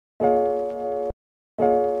Yo,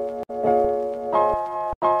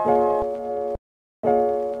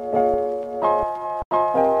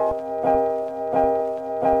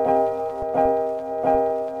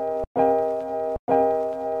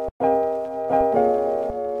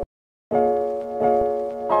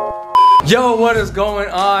 what is going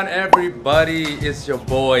on, everybody? It's your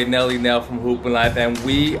boy Nelly Nell from Hoopin' Life, and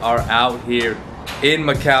we are out here in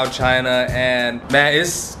Macau, China. And man,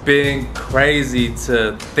 it's been crazy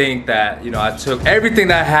to think that, you know, I took everything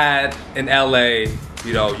that I had in LA,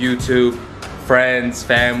 you know, YouTube, friends,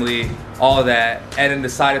 family, all that, and then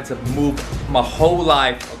decided to move my whole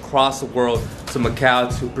life across the world to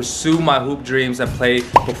Macau to pursue my hoop dreams and play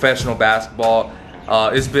professional basketball.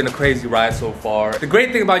 It's been a crazy ride so far. The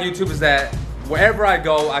great thing about YouTube is that wherever I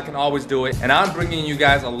go, I can always do it. And I'm bringing you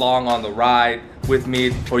guys along on the ride with me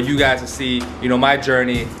for you guys to see, you know, my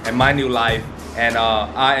journey and my new life. And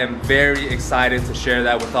I am very excited to share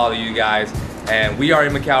that with all of you guys. And we are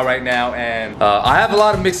in Macau right now, and I have a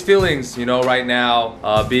lot of mixed feelings, you know, right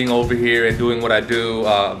now, being over here and doing what I do.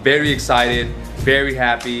 Very excited, very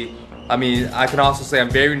happy. I mean, I can also say I'm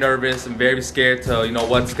very nervous and very scared to, you know,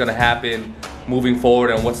 what's gonna happen moving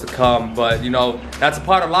forward and what's to come. But you know, that's a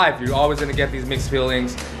part of life. You're always gonna get these mixed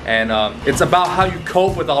feelings, and it's about how you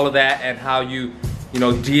cope with all of that and how you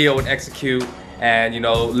know, deal and execute and, you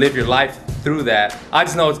know, live your life through that. I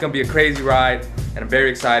just know it's gonna be a crazy ride, and I'm very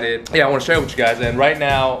excited. Yeah, I want to share it with you guys. And right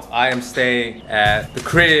now I am staying at the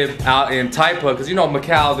crib out in Taipa, because you know,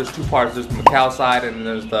 Macau, there's two parts. There's the Macau side, and then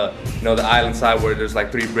there's the, you know, the island side, where there's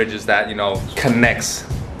like 3 bridges that, you know, connects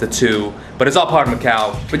the two, but it's all part of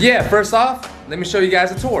Macau. But yeah, first off, let me show you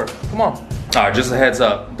guys a tour. Come on. All right, just a heads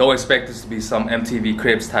up, don't expect this to be some MTV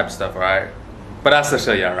Cribs type of stuff, all right? But I'll still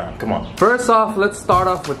show you around. Come on. First off, let's start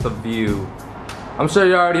off with the view. I'm sure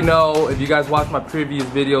you already know, if you guys watch my previous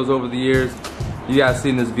videos over the years, you guys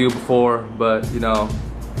seen this view before. But you know,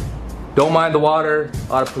 don't mind the water.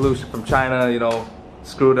 A lot of pollution from China, you know,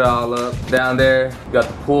 screwed it all up. Down there, you got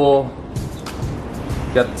the pool,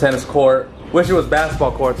 you got the tennis court. Wish it was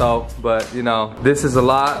basketball court though, but you know, this is a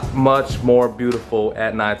lot much more beautiful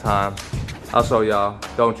at nighttime. I'll show y'all,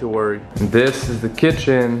 don't you worry. And this is the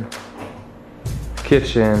kitchen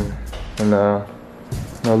and you know,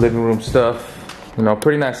 living room stuff. You know,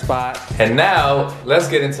 pretty nice spot. And now let's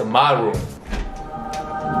get into my room.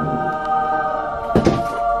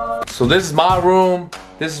 So this is my room.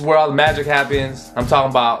 This is where all the magic happens. I'm talking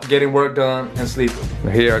about getting work done and sleeping.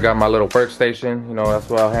 Here I got my little workstation. You know, that's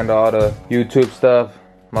where I'll handle all the YouTube stuff.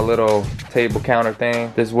 My little table counter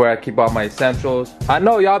thing. This is where I keep all my essentials. I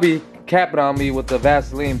know y'all be capping on me with the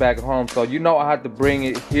Vaseline back at home, so you know I have to bring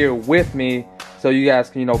it here with me so you guys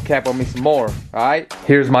can, you know, cap on me some more, alright?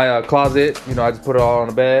 Here's my closet. You know, I just put it all on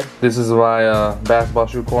the bed. This is my basketball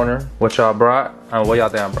shoe corner. What y'all brought? What y'all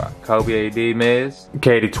think I brought? Kobe AD Miz,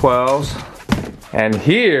 KD 12s. And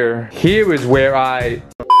here is where I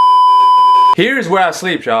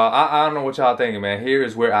sleep, y'all. I don't know what y'all thinking, man. Here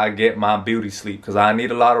is where I get my beauty sleep, because I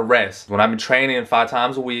need a lot of rest. When I've been training 5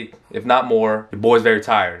 times a week, if not more, your boy's very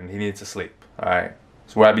tired and he needs to sleep, all right?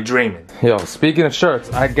 It's where I be dreaming. Yo, speaking of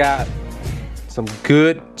shirts, I got some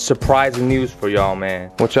good surprising news for y'all, man.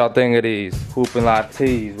 What y'all think of these Hoopin' Life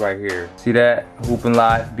tees right here? See that? Hoopin'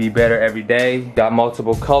 Life, be better every day. Got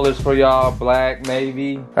multiple colors for y'all, black,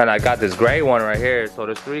 navy. And I got this gray one right here. So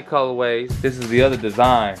there's 3 colorways. This is the other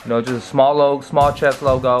design. You know, just a small logo, small chest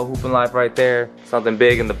logo, Hoopin' Life right there. Something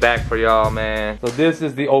big in the back for y'all, man. So this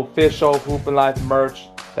is the official Hoopin' Life merch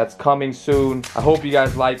that's coming soon. I hope you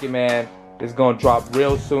guys like it, man. It's gonna drop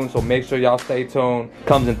real soon, so make sure y'all stay tuned.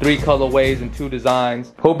 Comes in 3 colorways and 2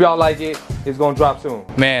 designs. Hope y'all like it. It's gonna drop soon.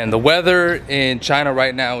 Man, the weather in China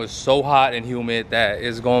right now is so hot and humid that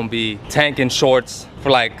it's gonna be tanking shorts for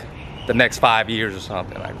like the next 5 years or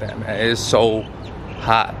something like that, man. It's so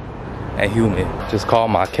hot and humid. Just call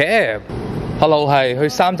my cab. Hello, 係去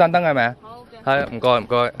3盞燈係咪啊？係，唔該唔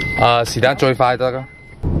該。時間最快得㗎。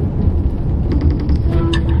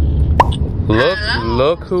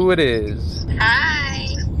Look who it is. Hi.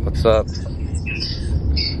 What's up?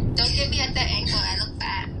 Don't give me at that angle, I look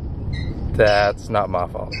bad. That's not my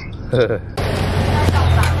fault.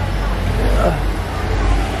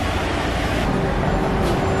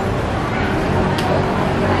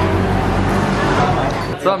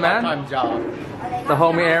 What's up, man? The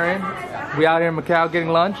homie Aron. We out here in Macau getting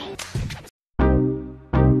lunch.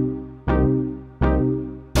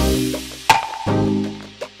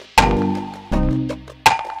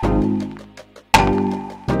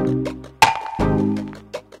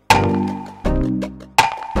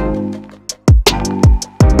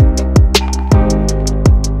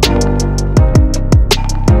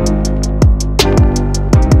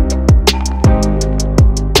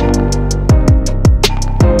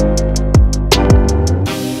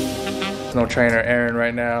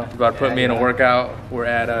 right now. He's about to put me in a workout. We're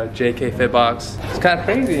at JK Fitbox. It's kind of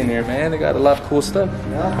crazy in here, man. They got a lot of cool stuff.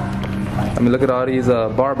 Yeah. I mean, look at all these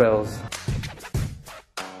barbells.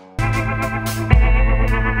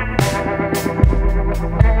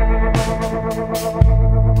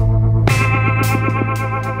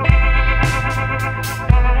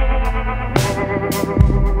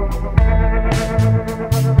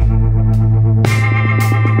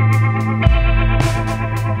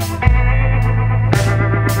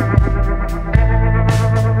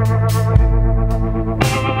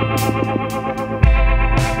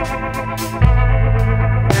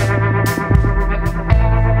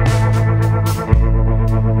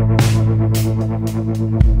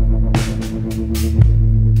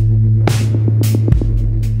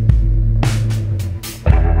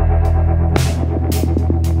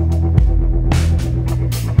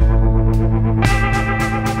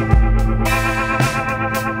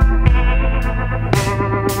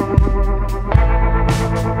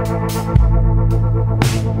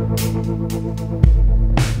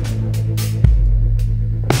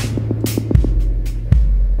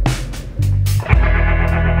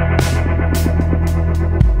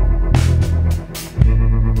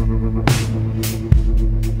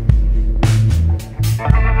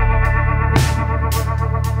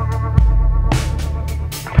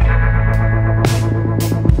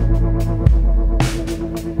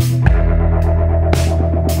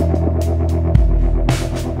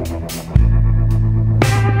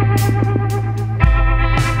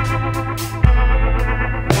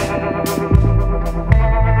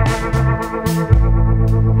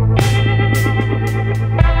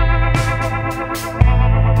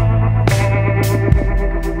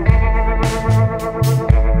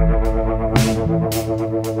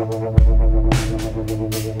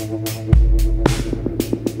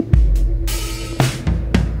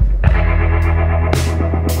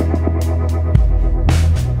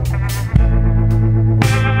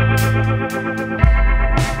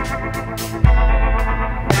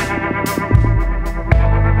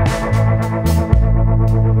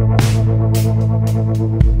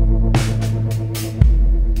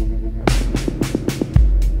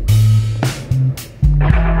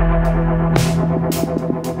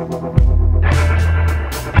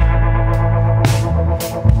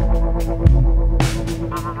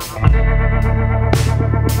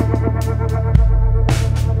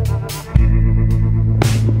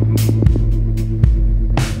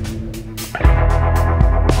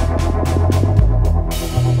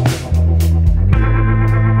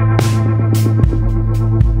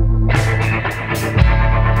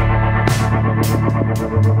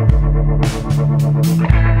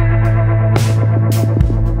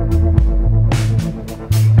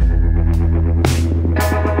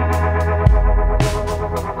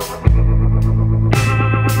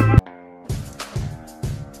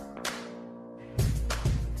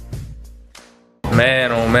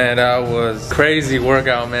 Man, oh man, that was crazy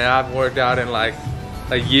workout, man. I've worked out in like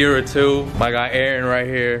a year or two. My guy Aaron right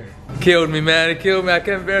here killed me, man. It killed me. I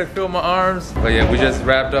couldn't barely feel my arms. But yeah, we just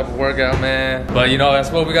wrapped up a workout, man. But you know,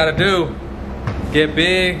 that's what we gotta do. Get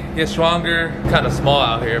big, get stronger. Kind of small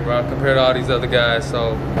out here, bro, compared to all these other guys.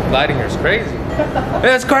 So lighting here is crazy.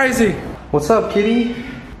 It's crazy. What's up, kitty?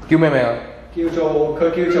 Kêu mẹ mẹ. 叫做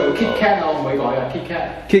佢叫做 Kit Kat 我唔會改啊 Kit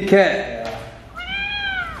Kat。Kit Kat。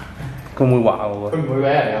佢唔會話我喎。佢唔會搲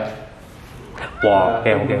人㗎。哇，驚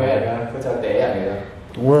驚。佢就嗲人嚟㗎。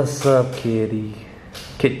What's up, kitty?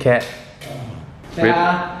 Kit Kat.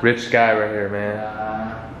 Rich guy right here, man.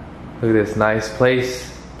 Look at this nice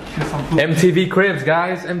place. MTV Cribs,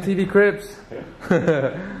 guys. MTV Cribs.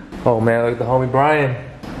 Oh man, look at the homie Brian.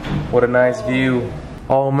 What a nice view.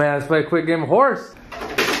 Oh man, let's play a quick game of horse.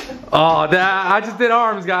 Oh, I just did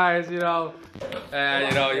arms, guys, you know. And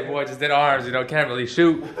you know, your boy just did arms, you know, can't really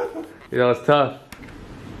shoot. You know, it's tough.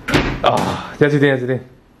 Oh, that's it.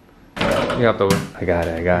 You got the one. I got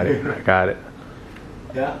it.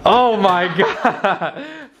 Yeah. Oh my god.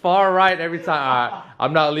 Far right every time. Alright,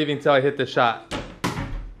 I'm not leaving until I hit the shot.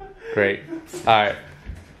 Great. Alright.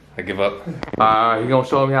 I give up. Alright, you gonna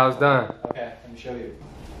show me how it's done? Okay, let me show you.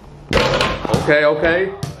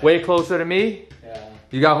 Okay. Way closer to me.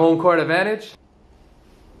 You got home court advantage?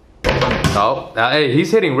 Oh, hey,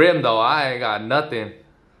 he's hitting rim though. I ain't got nothing.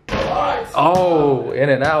 Oh, in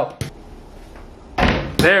and out.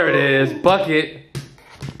 There it is, bucket.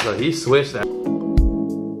 Look, he switched that.